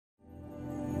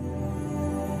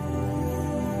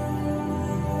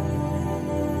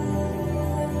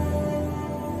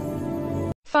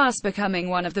Fast becoming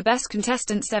one of the best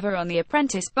contestants ever on The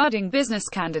Apprentice, budding business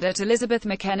candidate Elizabeth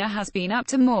McKenna has been up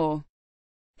to more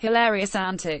hilarious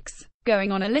antics.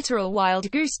 Going on a literal wild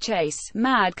goose chase,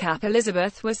 madcap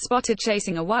Elizabeth was spotted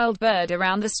chasing a wild bird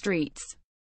around the streets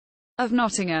of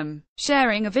Nottingham.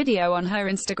 Sharing a video on her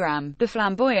Instagram, the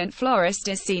flamboyant florist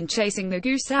is seen chasing the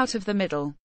goose out of the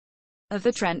middle of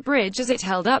the Trent Bridge as it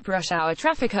held up rush hour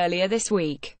traffic earlier this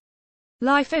week.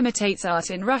 Life imitates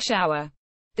art in rush hour.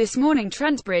 This morning,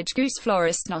 Trent Bridge goose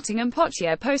florist Nottingham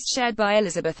Potier post shared by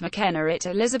Elizabeth McKenna at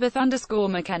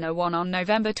Elizabeth_McKenna1 on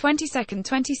November 22,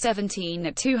 2017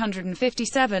 at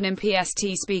 2:57 in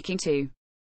PST. Speaking to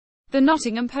the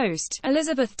Nottingham Post,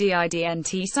 Elizabeth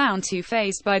didn't sound too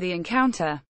fazed by the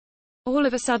encounter. "All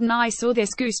of a sudden I saw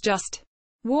this goose just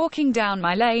walking down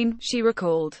my lane," she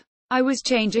recalled. "I was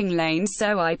changing lanes,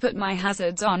 so I put my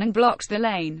hazards on and blocked the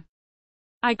lane.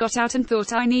 I got out and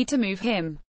thought I need to move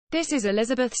him." This is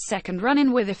Elizabeth's second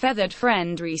run-in with a feathered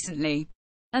friend recently.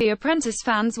 The Apprentice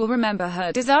fans will remember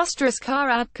her disastrous car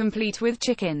ad, complete with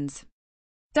chickens.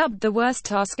 Dubbed the worst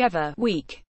task ever,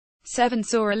 Week 7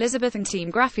 saw Elizabeth and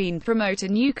Team Graphene promote a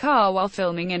new car while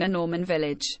filming in a Norman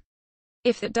village.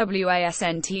 If that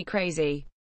wasn't crazy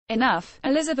enough,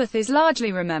 Elizabeth is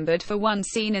largely remembered for one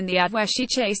scene in the ad where she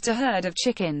chased a herd of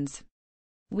chickens.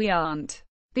 We aren't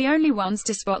the only ones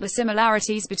to spot the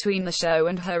similarities between the show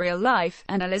and her real life,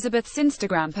 and Elizabeth's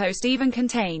Instagram post even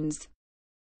contains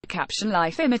the caption,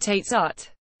 "Life imitates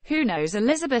art." Who knows,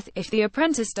 Elizabeth, if The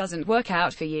Apprentice doesn't work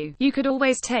out for you, you could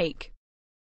always take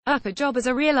up a job as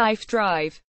a real-life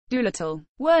drive. Doolittle.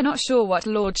 We're not sure what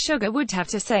Lord Sugar would have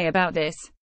to say about this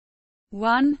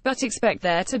one, but expect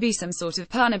there to be some sort of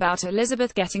pun about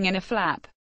Elizabeth getting in a flap.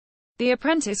 The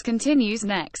Apprentice continues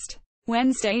next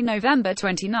Wednesday, November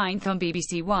 29 on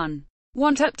BBC One.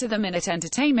 Want up-to-the-minute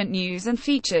entertainment news and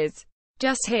features?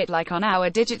 Just hit like on our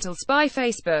Digital Spy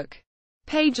Facebook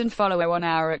page and follow on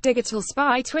our @Digital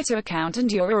Spy Twitter account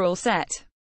and you're all set.